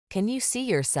Can you see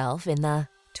yourself in the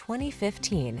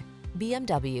 2015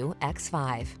 BMW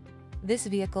X5? This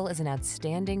vehicle is an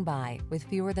outstanding buy with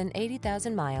fewer than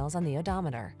 80,000 miles on the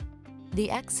odometer. The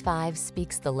X5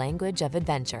 speaks the language of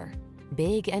adventure.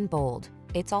 Big and bold,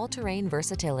 its all-terrain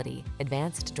versatility,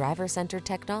 advanced driver-centered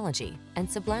technology, and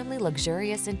sublimely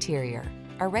luxurious interior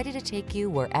are ready to take you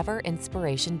wherever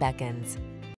inspiration beckons.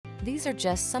 These are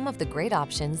just some of the great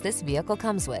options this vehicle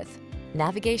comes with: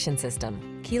 navigation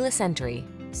system, keyless entry,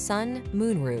 sun,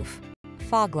 moonroof,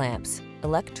 fog lamps,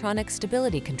 electronic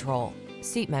stability control,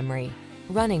 seat memory,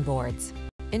 running boards,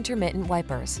 intermittent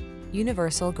wipers,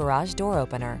 universal garage door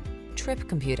opener, trip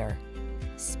computer.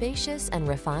 Spacious and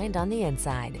refined on the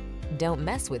inside. Don't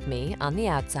mess with me on the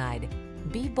outside.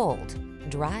 Be bold.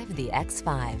 Drive the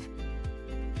X5.